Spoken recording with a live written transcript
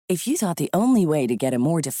If you thought the only way to get a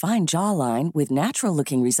more defined jawline with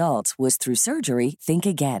natural-looking results was through surgery, think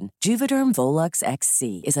again. Juvederm Volux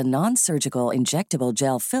XC is a non-surgical injectable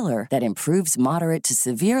gel filler that improves moderate to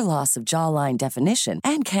severe loss of jawline definition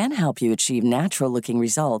and can help you achieve natural-looking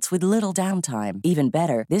results with little downtime. Even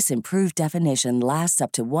better, this improved definition lasts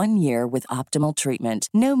up to 1 year with optimal treatment.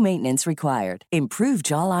 No maintenance required. Improve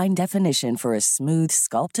jawline definition for a smooth,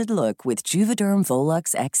 sculpted look with Juvederm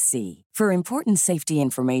Volux XC. For important safety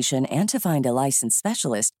information and to find a licensed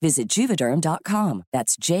specialist, visit Juvederm.com.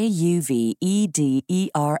 That's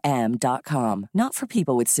JUVEDERM.com. Not for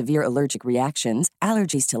people with severe allergic reactions,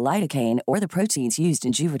 allergies to lidocaine, or the proteins used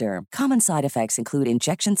in Juvederm. Common side effects include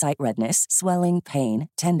injection site redness, swelling, pain,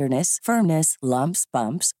 tenderness, firmness, lumps,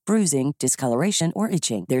 bumps, bruising, discoloration, or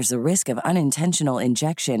itching. There's a risk of unintentional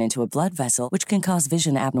injection into a blood vessel, which can cause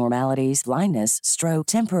vision abnormalities, blindness, stroke,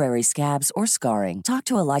 temporary scabs, or scarring. Talk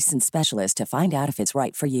to a licensed specialist to find out if it's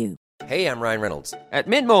right for you. Hey, I'm Ryan Reynolds. At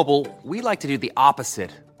Mint Mobile, we like to do the opposite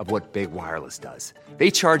of what Big Wireless does. They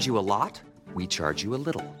charge you a lot, we charge you a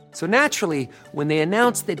little. So naturally, when they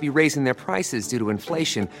announced they'd be raising their prices due to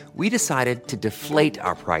inflation, we decided to deflate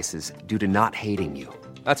our prices due to not hating you.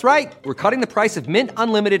 That's right. We're cutting the price of Mint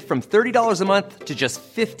Unlimited from $30 a month to just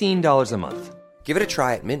 $15 a month. Give it a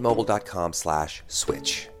try at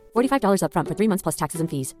mintmobile.com/switch. $45 up front for 3 months plus taxes and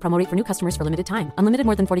fees. Promo rate for new customers for limited time. Unlimited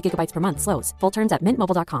more than 40 gigabytes per month. Slows full terms at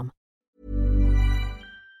mintmobile.com.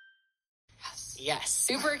 Yes.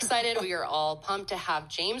 Super excited. We are all pumped to have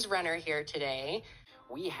James Renner here today.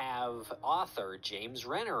 We have author James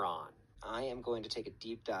Renner on. I am going to take a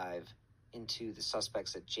deep dive into the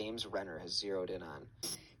suspects that James Renner has zeroed in on.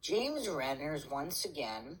 James Renner once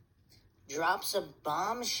again drops a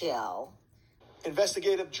bombshell.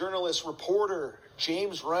 Investigative journalist, reporter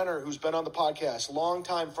James Renner, who's been on the podcast,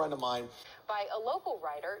 longtime friend of mine. By a local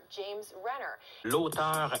writer, James Renner.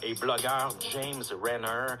 L'auteur et blogueur James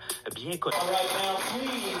Renner, bien connu. All right, now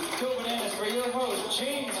please, go bananas for your host,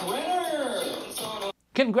 James Renner.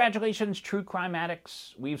 Congratulations, true crime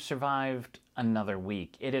addicts. We've survived another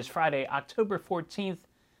week. It is Friday, October 14th,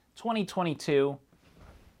 2022.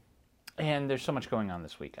 And there's so much going on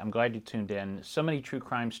this week. I'm glad you tuned in. So many true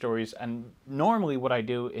crime stories. And normally what I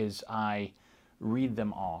do is I read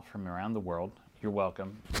them all from around the world. You're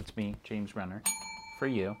welcome. It's me, James Renner, for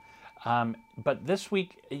you. But this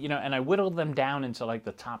week, and I whittled them down into like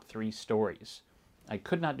the top 3 stories. I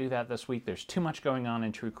could not do that this week. There's too much going on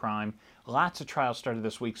in true crime. Lots of trials started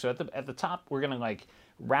this week. So at the top, we're going to like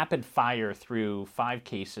rapid fire through 5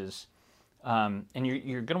 cases. And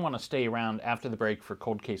you're going to want to stay around after the break for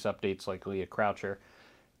cold case updates like Leah Croucher.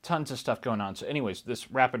 Tons of stuff going on. So anyways, this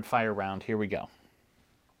rapid fire round, here we go.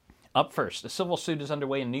 Up first, a civil suit is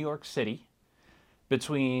underway in New York City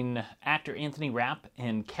between actor Anthony Rapp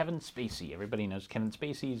and Kevin Spacey. Everybody knows Kevin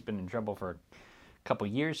Spacey. He's been in trouble for a couple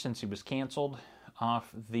years since he was canceled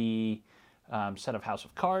off the set of House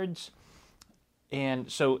of Cards. And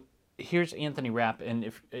so here's Anthony Rapp,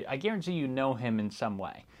 and I guarantee you know him in some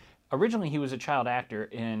way. Originally, he was a child actor,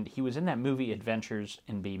 and he was in that movie Adventures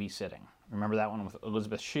in Babysitting. Remember that one with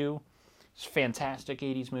Elizabeth Shue? It's a fantastic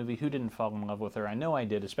 80s movie. Who didn't fall in love with her? I know I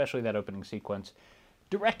did, especially that opening sequence.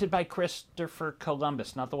 Directed by Christopher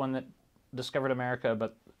Columbus, not the one that discovered America,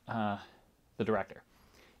 but the director.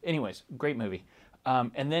 Anyways, great movie.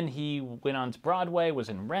 And then he went on to Broadway, was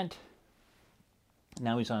in Rent.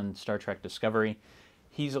 Now he's on Star Trek Discovery.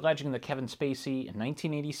 He's alleging that Kevin Spacey, in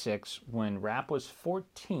 1986, when Rapp was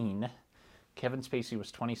 14, Kevin Spacey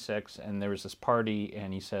was 26, and there was this party,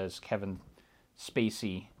 and he says Kevin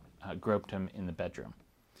Spacey groped him in the bedroom.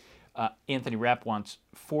 Anthony Rapp wants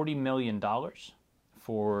 $40 million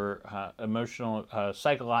for emotional,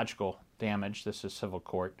 psychological damage. This is civil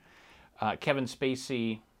court. Kevin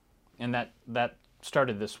Spacey, and that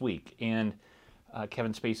started this week, and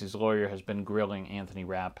Kevin Spacey's lawyer has been grilling Anthony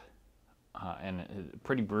Rapp and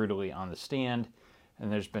pretty brutally on the stand, and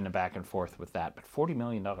there's been a back and forth with that. But $40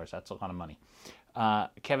 million, that's a lot of money.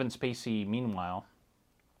 Kevin Spacey, meanwhile,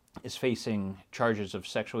 is facing charges of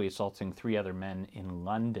sexually assaulting 3 other men in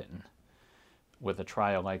London, with a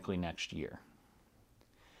trial likely next year.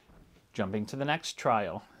 Jumping to the next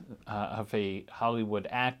trial of a Hollywood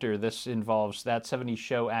actor. This involves that 70s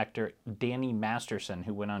show actor Danny Masterson,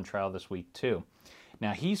 who went on trial this week too.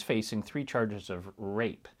 Now he's facing 3 charges of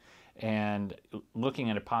rape and looking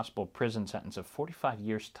at a possible prison sentence of 45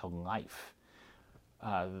 years to life.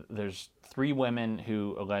 There's 3 women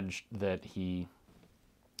who alleged that he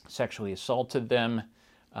sexually assaulted them.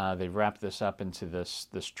 They've wrapped this up into this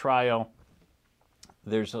trial.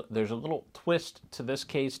 There's a little twist to this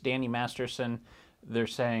case. Danny Masterson, they're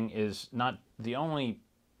saying, is not the only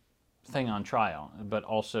thing on trial, but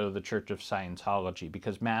also the Church of Scientology,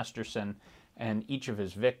 because Masterson and each of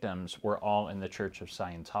his victims were all in the Church of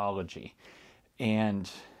Scientology. And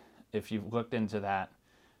if you've looked into that,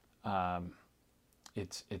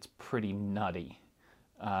 it's pretty nutty.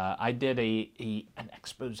 I did an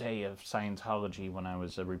expose of Scientology when I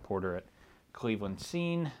was a reporter at Cleveland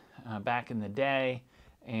Scene back in the day,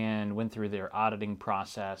 and went through their auditing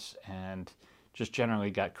process and just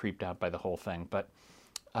generally got creeped out by the whole thing. But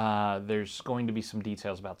there's going to be some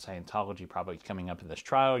details about Scientology probably coming up in this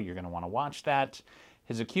trial. You're going to want to watch that.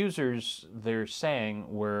 His accusers, they're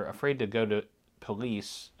saying, were afraid to go to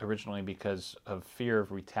police originally because of fear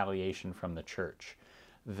of retaliation from the church.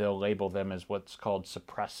 They'll label them as what's called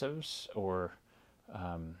suppressives, or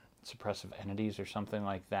suppressive entities or something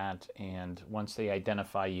like that. And once they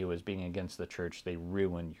identify you as being against the church, they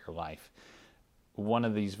ruin your life. One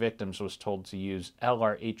of these victims was told to use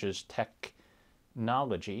LRH's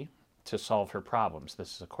technology to solve her problems.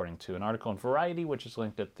 This is according to an article in Variety, which is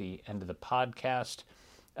linked at the end of the podcast.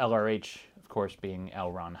 LRH, of course, being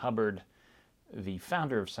L. Ron Hubbard, the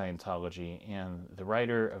founder of Scientology and the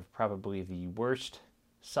writer of probably the worst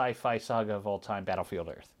sci-fi saga of all time, Battlefield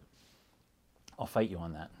Earth. I'll fight you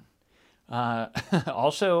on that.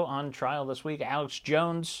 Also on trial this week, Alex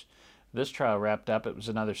Jones. This trial wrapped up. It was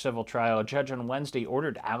another civil trial. A judge on Wednesday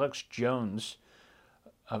ordered Alex Jones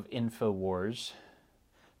of InfoWars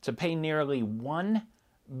to pay nearly $1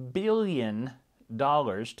 billion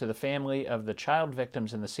to the family of the child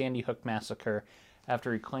victims in the Sandy Hook massacre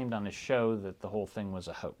after he claimed on his show that the whole thing was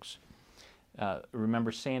a hoax.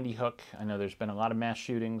 Remember Sandy Hook? I know there's been a lot of mass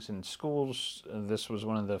shootings in schools. This was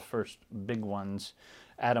one of the first big ones.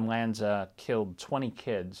 Adam Lanza killed 20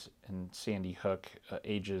 kids in Sandy Hook,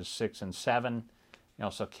 ages 6 and 7. He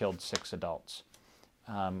also killed 6 adults.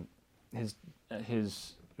 His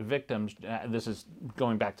victims, this is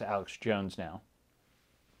going back to Alex Jones now,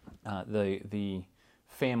 the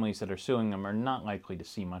families that are suing him are not likely to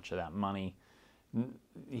see much of that money.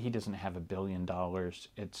 He doesn't have $1 billion.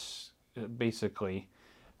 It's basically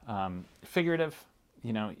figurative.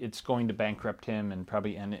 You know, it's going to bankrupt him and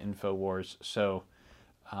probably end InfoWars. So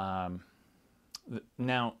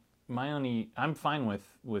now I'm fine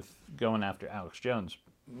with going after Alex Jones.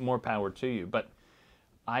 More power to you. But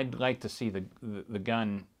I'd like to see the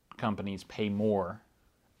gun companies pay more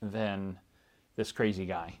than this crazy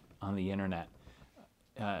guy on the internet.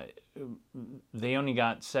 They only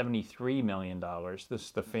got $73 million. This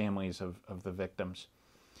is the families of the victims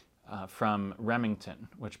from Remington,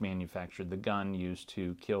 which manufactured the gun used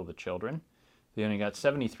to kill the children. They only got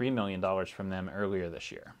 $73 million from them earlier this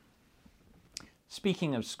year.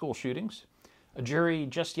 Speaking of school shootings, a jury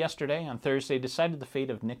just yesterday, on Thursday, decided the fate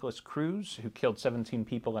of Nicholas Cruz, who killed 17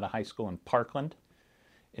 people at a high school in Parkland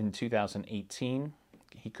in 2018.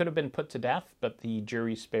 He could have been put to death, but the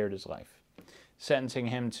jury spared his life, sentencing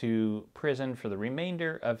him to prison for the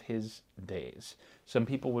remainder of his days. Some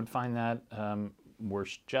people would find that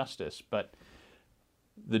worse justice, but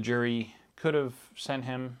the jury could have sent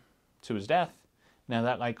him to his death. Now,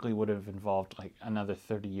 that likely would have involved like another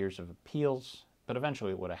 30 years of appeals, but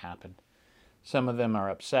eventually it would have happened. Some of them are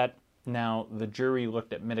upset. Now, the jury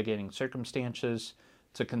looked at mitigating circumstances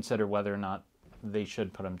to consider whether or not they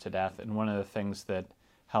should put him to death, and one of the things that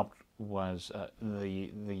helped was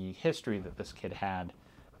the history that this kid had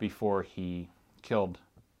before he killed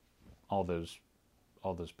all those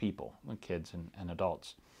people, the kids and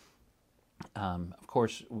adults. Of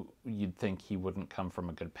course, you'd think he wouldn't come from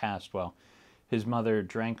a good past. Well, his mother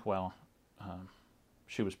drank while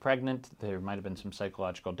she was pregnant. There might have been some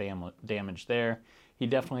psychological damage there. He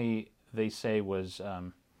definitely, they say, was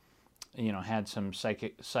had some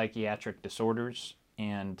psychiatric disorders,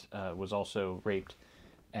 and was also raped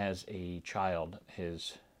as a child,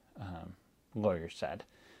 his lawyer said.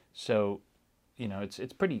 So,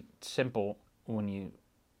 it's pretty simple when you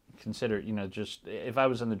consider, just if I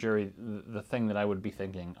was in the jury, the thing that I would be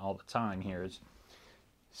thinking all the time here is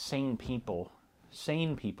sane people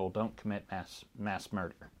don't commit mass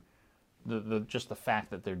murder. Just the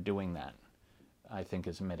fact that they're doing that, I think,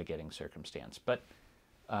 is a mitigating circumstance. But,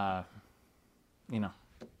 there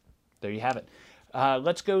you have it.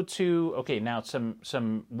 Let's go to, now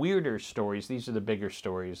some weirder stories. These are the bigger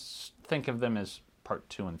stories. Think of them as part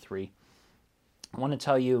 2 and 3. I want to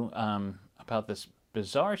tell you about this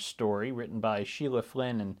bizarre story written by Sheila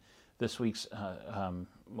Flynn in this week's, on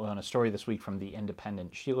a story this week from The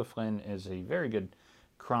Independent. Sheila Flynn is a very good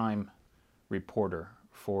crime reporter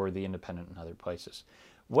for The Independent and other places.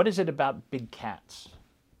 What is it about big cats?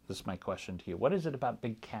 This is my question to you. What is it about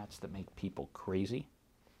big cats that make people crazy?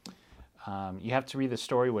 You have to read the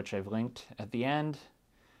story, which I've linked at the end.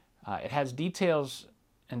 It has details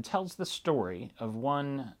and tells the story of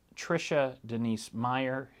one Tricia Denise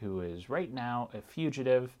Meyer, who is right now a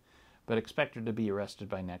fugitive, but expected to be arrested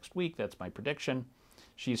by next week. That's my prediction.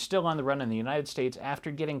 She's still on the run in the United States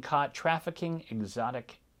after getting caught trafficking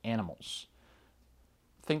exotic animals.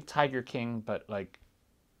 Think Tiger King, but like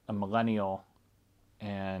a millennial,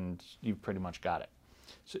 and you've pretty much got it.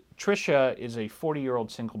 So Tricia is a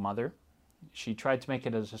 40-year-old single mother. She tried to make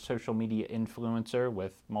it as a social media influencer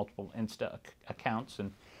with multiple Insta accounts,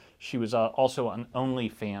 and she was also on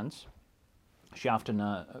OnlyFans. She often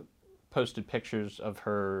posted pictures of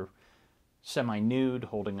her semi-nude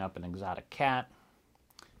holding up an exotic cat.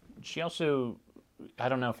 She also, I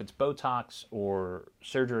don't know if it's Botox or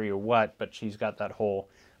surgery or what, but she's got that whole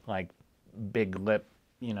like big lip,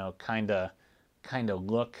 kind of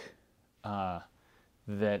look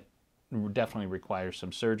that definitely requires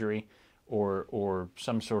some surgery or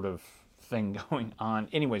some sort of thing going on.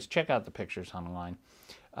 Anyways, check out the pictures online.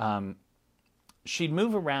 She'd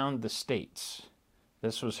move around the states.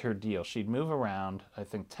 This was her deal. She'd move around, I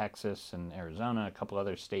think, Texas and Arizona, a couple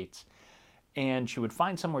other states, and she would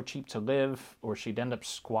find somewhere cheap to live, or she'd end up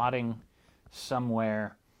squatting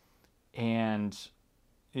somewhere and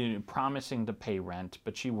promising to pay rent,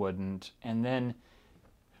 but she wouldn't. And then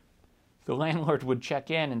the landlord would check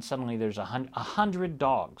in, and suddenly there's 100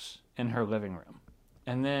 dogs in her living room.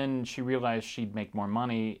 And then she realized she'd make more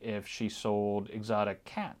money if she sold exotic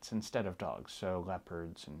cats instead of dogs, so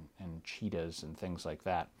leopards and cheetahs and things like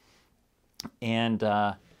that. And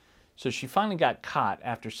so she finally got caught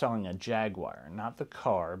after selling a Jaguar, not the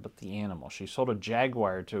car, but the animal. She sold a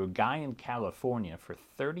Jaguar to a guy in California for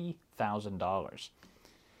 $30,000.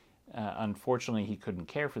 Unfortunately, he couldn't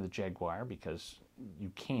care for the Jaguar because you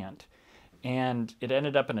can't. And it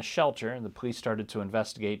ended up in a shelter, and the police started to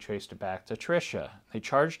investigate, traced it back to Tricia. They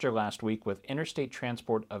charged her last week with interstate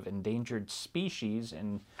transport of endangered species,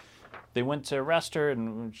 and they went to arrest her,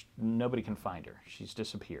 and nobody can find her. She's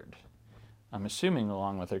disappeared. I'm assuming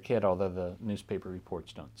along with her kid, although the newspaper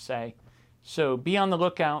reports don't say. So be on the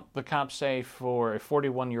lookout, the cops say, for a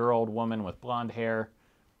 41-year-old woman with blonde hair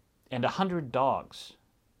and 100 dogs.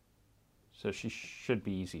 So she should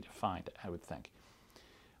be easy to find, I would think.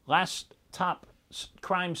 Last top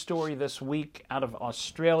crime story this week out of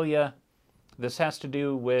Australia. This has to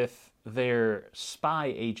do with their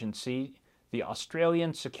spy agency, the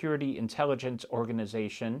Australian Security Intelligence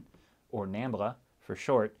Organisation, or NAMBLA for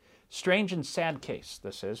short. Strange and sad case,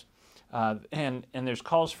 this is. And there's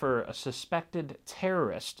calls for a suspected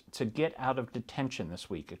terrorist to get out of detention this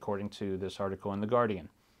week, according to this article in The Guardian.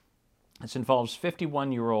 This involves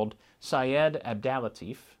 51-year-old Syed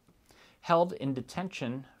Abdellatif, held in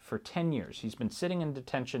detention for 10 years. He's been sitting in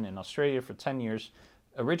detention in Australia for 10 years,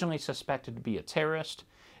 originally suspected to be a terrorist.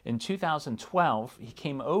 In 2012, he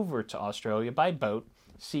came over to Australia by boat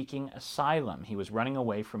seeking asylum. He was running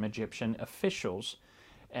away from Egyptian officials,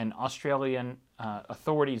 and Australian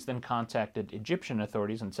authorities then contacted Egyptian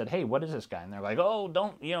authorities and said, "Hey, what is this guy?" And they're like, "Oh,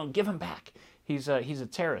 don't, give him back. He's a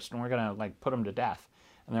terrorist, and we're going to put him to death."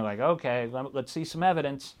 And they're like, "Okay, let's see some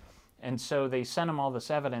evidence." And so they sent him all this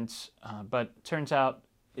evidence, but turns out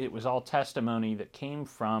it was all testimony that came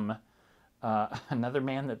from another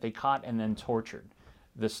man that they caught and then tortured.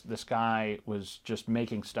 This guy was just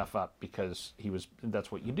making stuff up because that's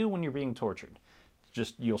what you do when you're being tortured.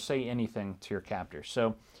 You'll say anything to your captor.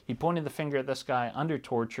 So he pointed the finger at this guy under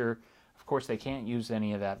torture. Of course, they can't use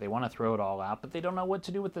any of that. They want to throw it all out, but they don't know what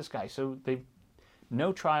to do with this guy. So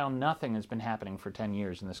no trial, nothing has been happening for 10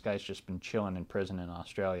 years, and this guy's just been chilling in prison in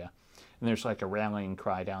Australia. And there's like a rallying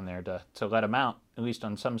cry down there to let him out, at least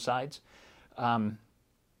on some sides.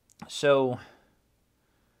 So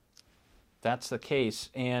that's the case.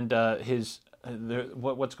 And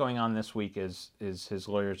what's going on this week is his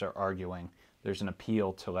lawyers are arguing. There's an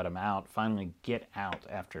appeal to let him out, finally get out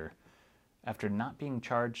after not being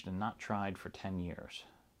charged and not tried for 10 years.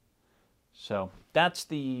 So that's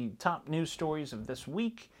the top news stories of this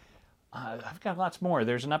week. I've got lots more.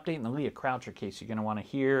 There's an update in the Leah Croucher case you're going to want to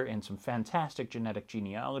hear, and some fantastic genetic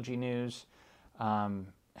genealogy news.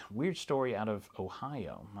 Weird story out of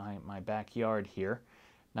Ohio, my backyard here.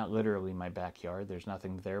 Not literally my backyard. There's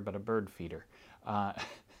nothing there but a bird feeder.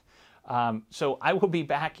 So I will be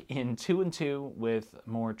back in 2 and 2 with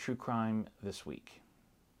more true crime this week.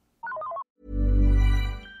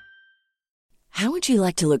 How would you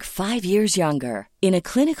like to look 5 years younger? In a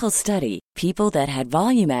clinical study, people that had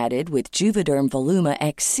volume added with Juvederm Voluma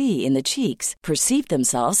XC in the cheeks perceived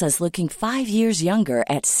themselves as looking 5 years younger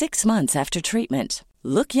at 6 months after treatment.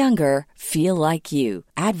 Look younger, feel like you.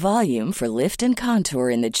 Add volume for lift and contour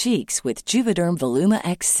in the cheeks with Juvederm Voluma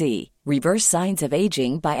XC. Reverse signs of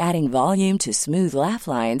aging by adding volume to smooth laugh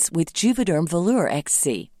lines with Juvederm Volure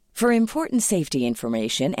XC. For important safety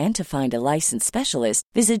information and to find a licensed specialist,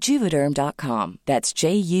 visit Juvederm.com. That's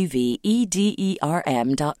JUVEDERM.com.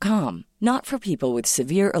 Not for people with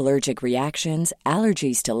severe allergic reactions,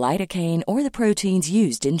 allergies to lidocaine, or the proteins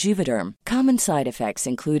used in Juvederm. Common side effects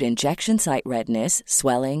include injection site redness,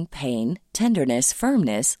 swelling, pain, tenderness,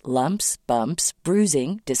 firmness, lumps, bumps,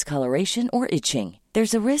 bruising, discoloration, or itching.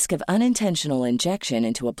 There's a risk of unintentional injection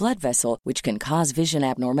into a blood vessel, which can cause vision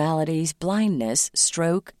abnormalities, blindness,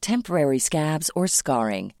 stroke, temporary scabs, or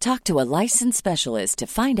scarring. Talk to a licensed specialist to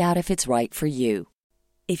find out if it's right for you.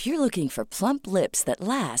 If you're looking for plump lips that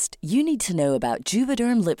last, you need to know about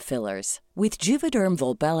Juvederm lip fillers. With Juvederm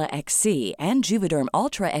Volbella XC and Juvederm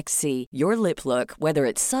Ultra XC, your lip look, whether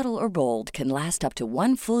it's subtle or bold, can last up to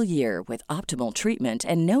 1 full year with optimal treatment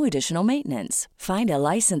and no additional maintenance. Find a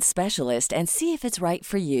licensed specialist and see if it's right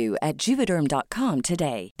for you at Juvederm.com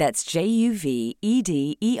today. That's JUVEDERM.com.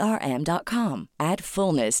 Add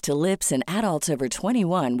fullness to lips in adults over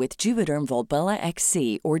 21 with Juvederm Volbella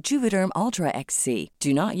XC or Juvederm Ultra XC.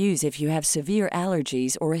 Do not use if you have severe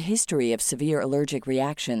allergies or a history of severe allergic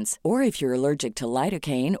reactions, or if you're allergic to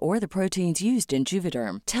lidocaine or the proteins used in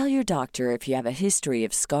Juvederm. Tell your doctor if you have a history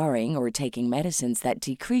of scarring or taking medicines that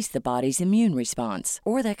decrease the body's immune response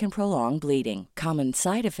or that can prolong bleeding. Common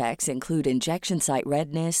side effects include injection site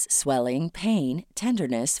redness, swelling, pain,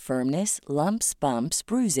 tenderness, firmness, lumps, bumps,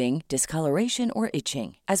 bruising, discoloration, or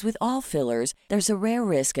itching. As with all fillers, there's a rare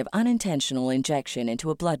risk of unintentional injection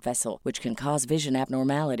into a blood vessel, which can cause vision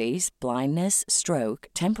abnormalities, blindness, stroke,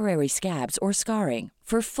 temporary scabs, or scarring.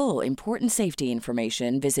 For full, important safety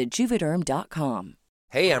information, visit Juvederm.com.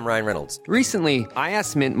 Hey, I'm Ryan Reynolds. Recently, I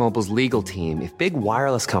asked Mint Mobile's legal team if big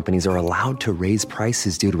wireless companies are allowed to raise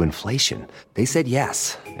prices due to inflation. They said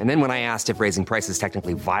yes. And then when I asked if raising prices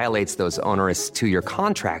technically violates those onerous two-year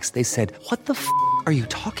contracts, they said, "What the f*** are you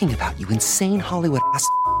talking about, you insane Hollywood ass?"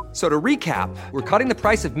 So to recap, we're cutting the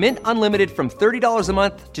price of Mint Unlimited from $30 a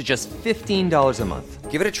month to just $15 a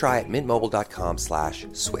month. Give it a try at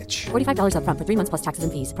mintmobile.com/switch. $45 up front for 3 months plus taxes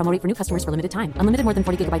and fees. Promo rate for new customers for limited time. Unlimited more than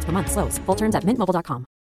 40 gigabytes per month. Slows full terms at mintmobile.com.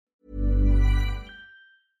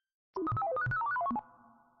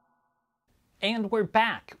 And we're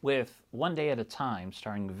back with One Day at a Time,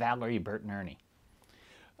 starring Valerie Bertinelli.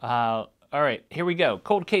 All right, here we go.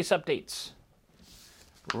 Cold case updates.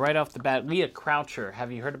 Right off the bat, Leah Croucher.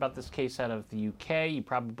 Have you heard about this case out of the UK? You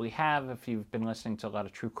probably have if you've been listening to a lot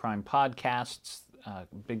of true crime podcasts.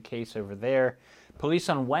 Big case over there. Police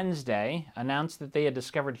on Wednesday announced that they had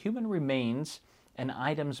discovered human remains and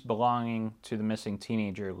items belonging to the missing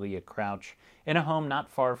teenager Leah Crouch in a home not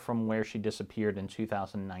far from where she disappeared in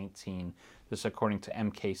 2019. This according to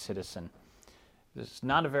MK Citizen. This is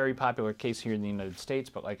not a very popular case here in the United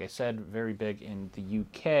States, but like I said, very big in the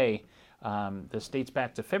UK. This dates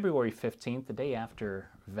back to February 15th, the day after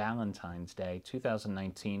Valentine's Day,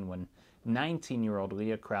 2019, when 19-year-old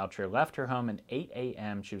Leah Croucher left her home at 8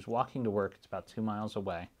 a.m. She was walking to work. It's about 2 miles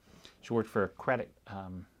away. She worked for a credit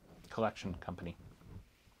collection company.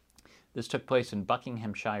 This took place in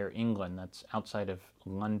Buckinghamshire, England. That's outside of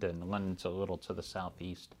London. London's a little to the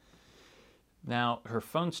southeast. Now, her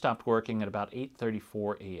phone stopped working at about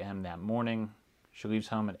 8:34 a.m. that morning. She leaves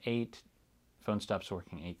home at 8. Phone stops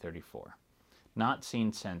working 8:34. Not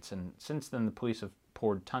seen since. And since then, the police have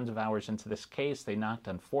poured tons of hours into this case. They knocked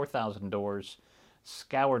on 4,000 doors,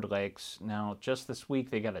 scoured lakes. Now, just this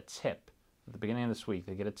week, they got a tip. At the beginning of this week,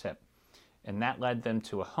 they get a tip. And that led them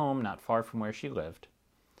to a home not far from where she lived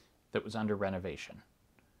that was under renovation.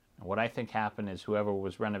 And what I think happened is whoever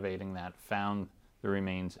was renovating that found the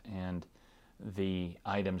remains and the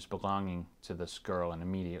items belonging to this girl and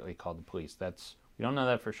immediately called the police. We don't know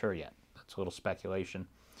that for sure yet. That's a little speculation.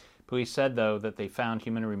 Police said, though, that they found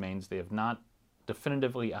human remains. They have not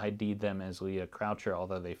definitively ID'd them as Leah Croucher,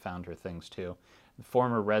 although they found her things too. The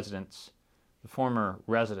former resident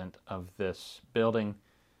of this building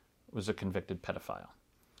was a convicted pedophile.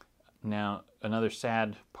 Now, another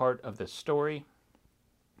sad part of this story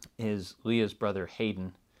is Leah's brother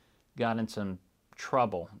Hayden got in some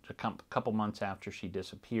trouble a couple months after she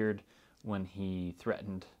disappeared when he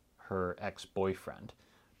threatened her ex-boyfriend,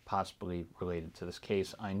 possibly related to this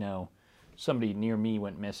case. I know somebody near me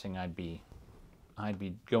went missing. I'd be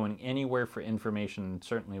going anywhere for information, and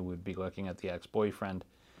certainly would be looking at the ex-boyfriend.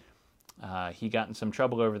 He got in some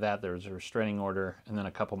trouble over that. There was a restraining order, and then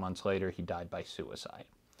a couple months later, he died by suicide.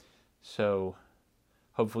 So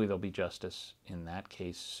hopefully there'll be justice in that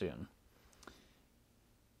case soon.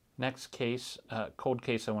 Next case, cold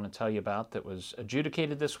case I want to tell you about that was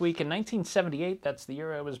adjudicated this week. In 1978, that's the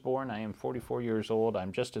year I was born. I am 44 years old.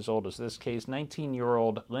 I'm just as old as this case.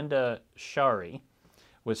 19-year-old Linda Shari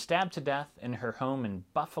was stabbed to death in her home in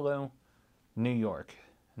Buffalo, New York.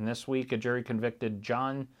 And this week, a jury convicted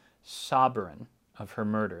John Sobran of her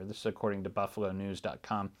murder. This is according to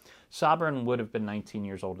BuffaloNews.com. Sobran would have been 19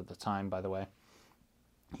 years old at the time, by the way.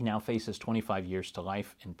 He now faces 25 years to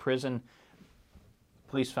life in prison.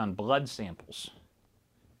 Police found blood samples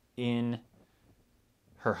in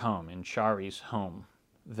her home, in Shari's home,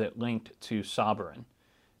 that linked to Sobran.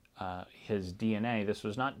 His DNA, this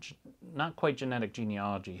was not quite genetic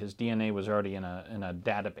genealogy. His DNA was already in a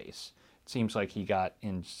database. It seems like he got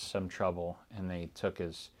in some trouble, and they took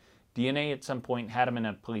his DNA at some point, had him in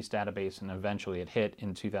a police database, and eventually it hit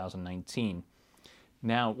in 2019.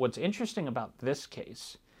 Now, what's interesting about this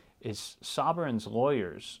case is Sobran's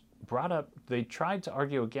lawyers they tried to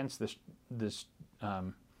argue against this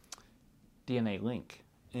DNA link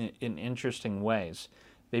in interesting ways.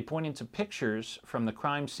 They pointed to pictures from the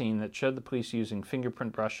crime scene that showed the police using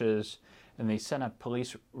fingerprint brushes, and they sent a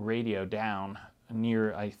police radio down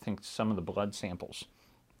near, I think, some of the blood samples.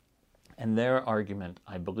 And their argument,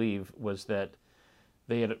 I believe, was that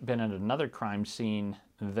they had been at another crime scene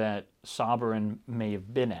that Sobran may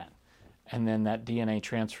have been at, and then that DNA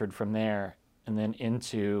transferred from there and then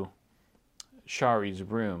into Shari's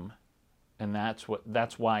room, and that's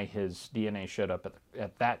why his DNA showed up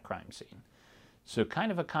at that crime scene. So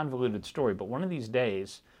kind of a convoluted story, but one of these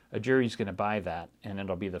days a jury's going to buy that, and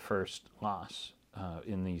it'll be the first loss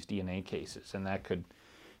in these DNA cases, and that could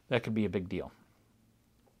be a big deal.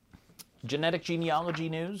 Genetic genealogy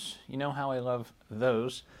news, you know how I love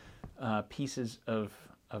those pieces of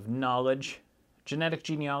knowledge. Genetic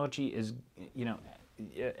genealogy is,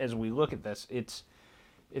 as we look at this, it's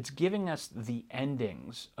giving us the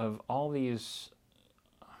endings of all these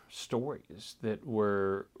stories that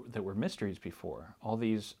were mysteries before, all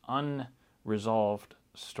these unresolved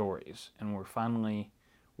stories, and we're finally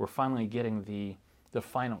getting the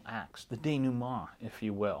final acts, the denouement, if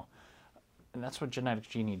you will. And that's what genetic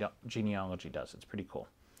genealogy does. It's pretty cool.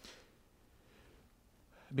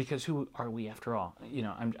 Because who are we after all?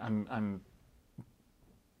 I'm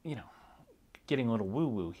getting a little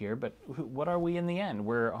woo-woo here, but what are we in the end?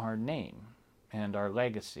 We're our name and our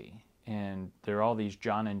legacy. And there are all these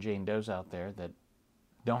John and Jane Does out there that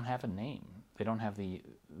don't have a name. They don't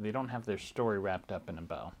have their story wrapped up in a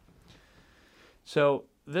bow. So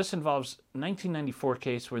this involves a 1994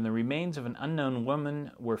 case where the remains of an unknown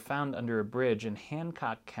woman were found under a bridge in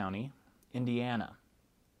Hancock County, Indiana.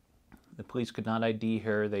 The police could not ID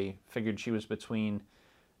her. They figured she was between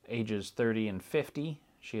ages 30 and 50.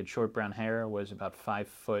 She had short brown hair, was about 5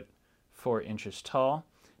 foot 4 inches tall.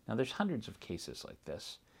 Now there's hundreds of cases like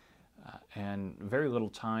this, and very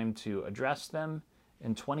little time to address them,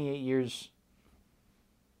 and 28 years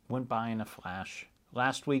went by in a flash.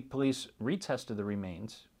 Last week, police retested the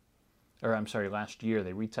remains, last year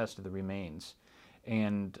they retested the remains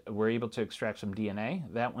and were able to extract some DNA.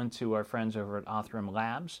 That went to our friends over at Othram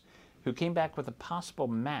Labs, who came back with a possible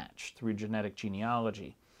match through genetic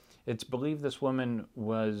genealogy. It's believed this woman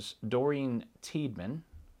was Doreen Tiedemann,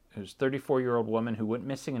 who's a 34-year-old woman who went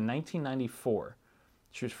missing in 1994.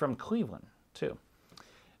 She was from Cleveland, too.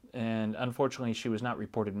 And unfortunately, she was not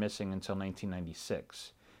reported missing until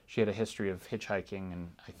 1996. She had a history of hitchhiking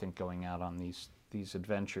and I think going out on these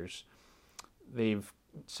adventures. They've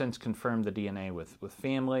since confirmed the DNA with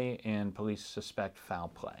family, and police suspect foul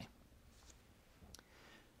play.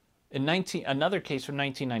 In another case from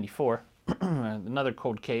 1994, another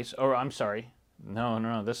cold case,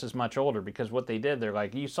 no, this is much older, because what they did, they're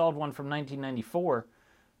like, you solved one from 1994,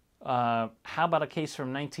 how about a case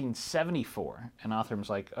from 1974? And Othram's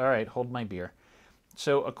like, all right, hold my beer.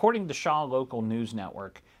 So according to Shaw Local News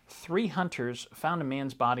Network, 3 hunters found a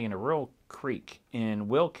man's body in a rural creek in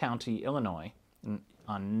Will County, Illinois,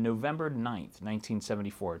 on November 9th,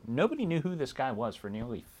 1974. Nobody knew who this guy was for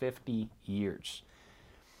nearly 50 years.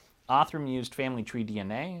 Othram used family tree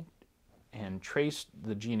DNA and traced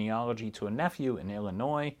the genealogy to a nephew in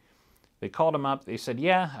Illinois. They called him up. They said,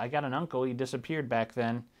 yeah, I got an uncle. He disappeared back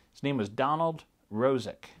then. His name was Donald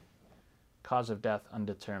Rosick. Cause of death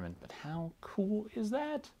undetermined. But how cool is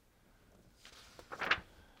that?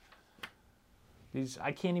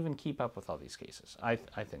 I can't even keep up with all these cases. I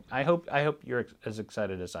think. I hope you're as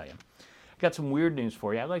excited as I am. I got some weird news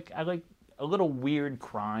for you. I like a little weird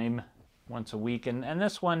crime once a week, and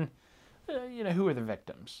this one, who are the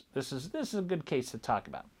victims? This is a good case to talk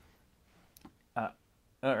about.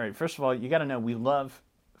 All right. First of all, you got to know we love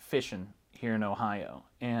fishing here in Ohio,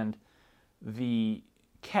 and the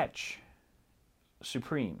catch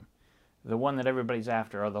supreme, the one that everybody's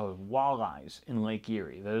after, are the walleyes in Lake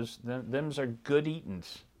Erie. Them's are good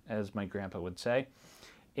eatins, as my grandpa would say.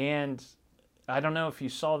 And I don't know if you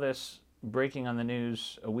saw this breaking on the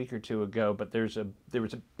news a week or two ago, but there was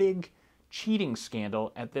a big cheating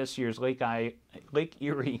scandal at this year's Lake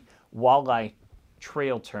Erie Walleye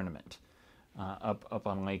Trail Tournament up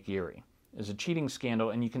on Lake Erie. There's a cheating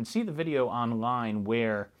scandal, and you can see the video online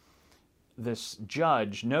where this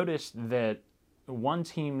judge noticed that one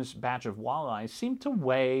team's batch of walleyes seemed to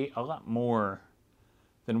weigh a lot more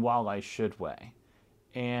than walleyes should weigh.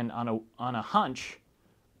 And on a hunch,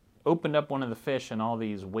 opened up one of the fish and all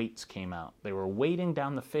these weights came out. They were weighting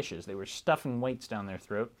down the fishes. They were stuffing weights down their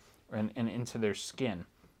throat and into their skin.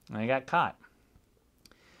 And they got caught.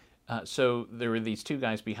 So there were these two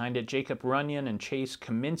guys behind it, Jacob Runyon and Chase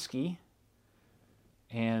Kaminsky.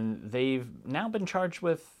 And they've now been charged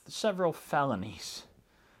with several felonies.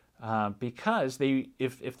 Because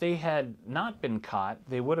if they had not been caught,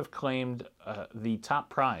 they would have claimed the top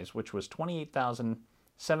prize, which was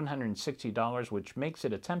 $28,760, which makes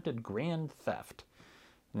it attempted grand theft.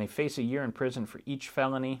 And they face a year in prison for each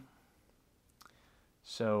felony.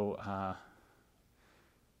 So,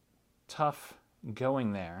 tough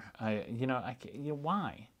going there.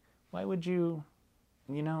 Why? Why would you,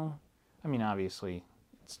 I mean, obviously,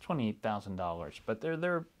 it's $28,000, but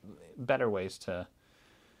there are better ways to,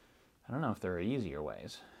 I don't know if there are easier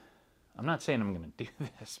ways. I'm not saying I'm going to do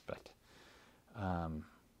this, but, I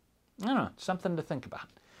don't know, something to think about.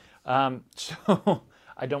 So,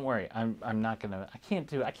 don't worry, I'm not going to, I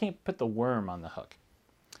can't put the worm on the hook.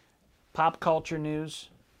 Pop culture news.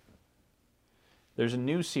 There's a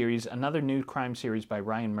new series, another new crime series by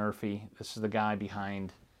Ryan Murphy. This is the guy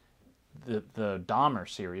behind the Dahmer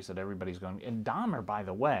series that everybody's going. And Dahmer, by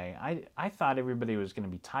the way, I thought everybody was going to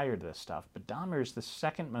be tired of this stuff, but Dahmer is the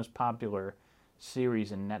second most popular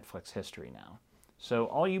series in Netflix history now. So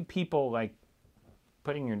all you people like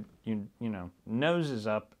putting your noses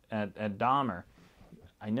up at Dahmer,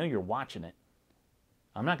 I know you're watching it.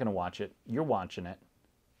 I'm not going to watch it. You're watching it.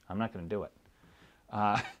 I'm not going to do it.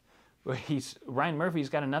 Ryan Murphy's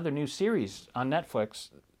got another new series on Netflix.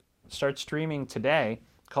 Starts streaming today,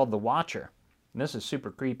 called The Watcher. And this is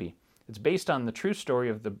super creepy. It's based on the true story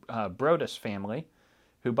of the Broaddus family,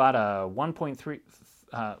 who bought a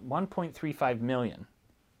 $1.35 million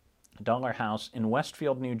house in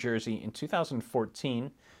Westfield, New Jersey in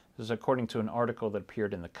 2014. This is according to an article that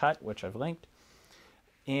appeared in The Cut, which I've linked.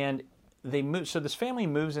 And they move. So this family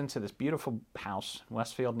moves into this beautiful house,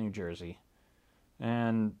 Westfield, New Jersey,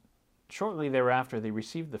 and shortly thereafter, they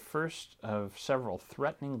received the first of several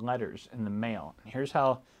threatening letters in the mail. And here's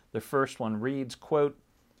how the first one reads, quote,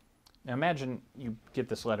 now imagine you get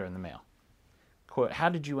this letter in the mail. Quote, how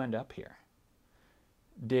did you end up here?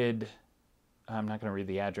 I'm not going to read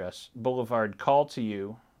the address, Boulevard call to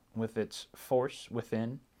you with its force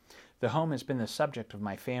within? The home has been the subject of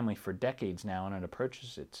my family for decades now, and it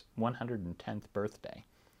approaches its 110th birthday.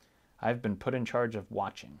 I've been put in charge of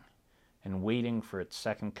watching and waiting for its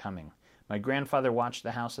second coming. My grandfather watched the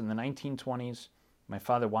house in the 1920s. My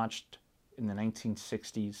father watched in the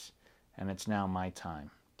 1960s, and it's now my time.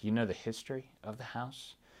 Do you know the history of the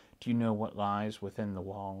house? Do you know what lies within the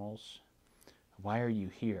walls? Why are you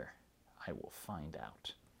here? I will find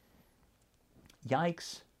out.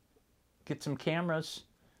 Yikes. Get some cameras.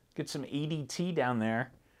 Get some ADT down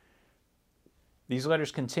there. These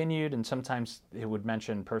letters continued, and sometimes it would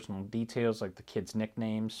mention personal details like the kids'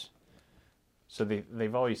 nicknames. So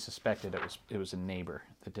they've always suspected it was a neighbor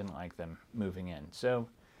that didn't like them moving in. So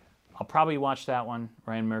I'll probably watch that one.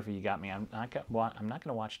 Ryan Murphy, you got me. I'm not going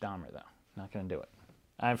to watch Dahmer, though. I'm not going to do it.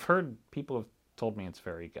 I've heard people have told me it's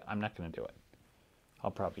very good. I'm not going to do it.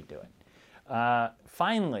 I'll probably do it.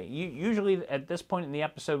 Finally, usually at this point in the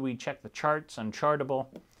episode, we check the charts on Chartable.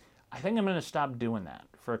 I think I'm going to stop doing that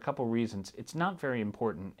for a couple reasons. It's not very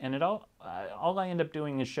important, and all I end up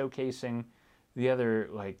doing is showcasing the other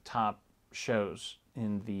top shows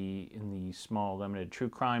in the small limited true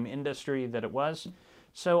crime industry that it was.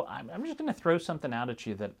 So I'm just going to throw something out at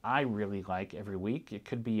you that I really like every week. It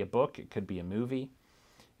could be a book, it could be a movie,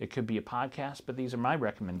 it could be a podcast, but these are my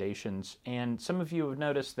recommendations. And some of you have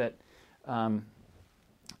noticed that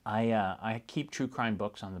I keep true crime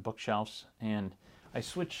books on the bookshelves, and I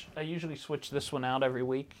usually switch this one out every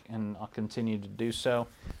week, and I'll continue to do so.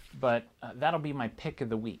 But that'll be my pick of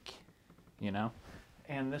the week,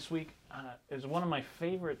 And this week is one of my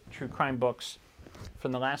favorite true crime books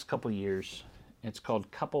from the last couple years. It's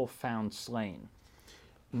called Couple Found Slain.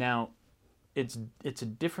 Now, it's a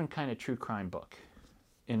different kind of true crime book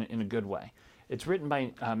in a good way. It's written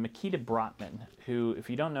by Makita Brotman, who, if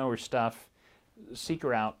you don't know her stuff, seek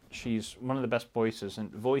her out. She's one of the best voices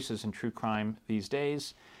in true crime these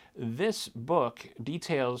days. This book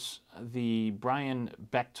details the Brian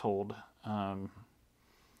Bechtold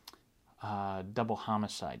double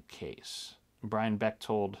homicide case. Brian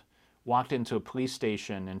Bechtold walked into a police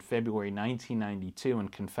station in February 1992 and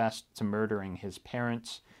confessed to murdering his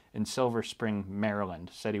parents in Silver Spring, Maryland.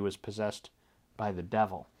 Said he was possessed by the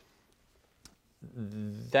devil.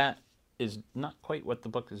 That is not quite what the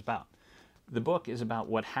book is about. The book is about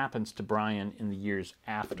what happens to Brian in the years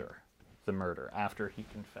after the murder, after he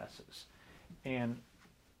confesses. And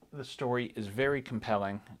the story is very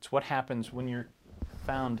compelling. It's what happens when you're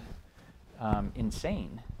found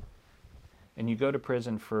insane and you go to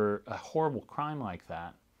prison for a horrible crime like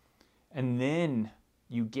that, and then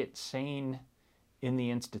you get sane in the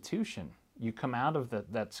institution. You come out of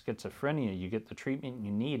that schizophrenia, you get the treatment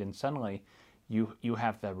you need, and suddenly you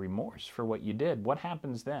have the remorse for what you did. What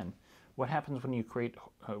happens then? What happens when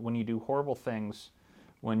you do horrible things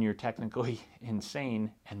when you're technically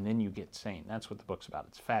insane and then you get sane? That's what the book's about.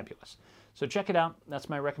 It's fabulous. So check it out. That's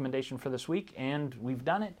my recommendation for this week, and we've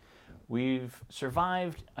done it. We've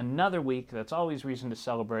survived another week. That's always reason to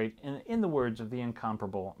celebrate. In the words of the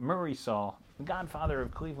incomparable Murray Saul, the godfather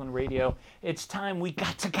of Cleveland radio, it's time we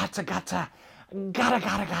gotta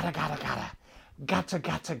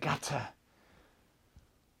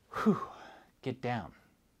get down,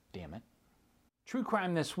 damn it. True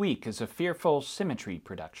Crime This Week is a Fearful Symmetry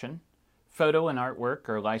production. Photo and artwork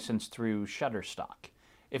are licensed through Shutterstock.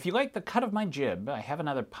 If you like the cut of my jib, I have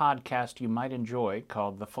another podcast you might enjoy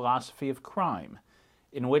called The Philosophy of Crime,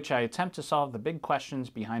 in which I attempt to solve the big questions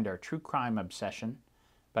behind our true crime obsession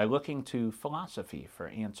by looking to philosophy for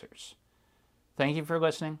answers. Thank you for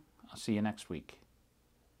listening. I'll see you next week.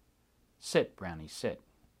 Sit, Brownie, sit.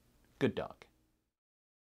 Good dog.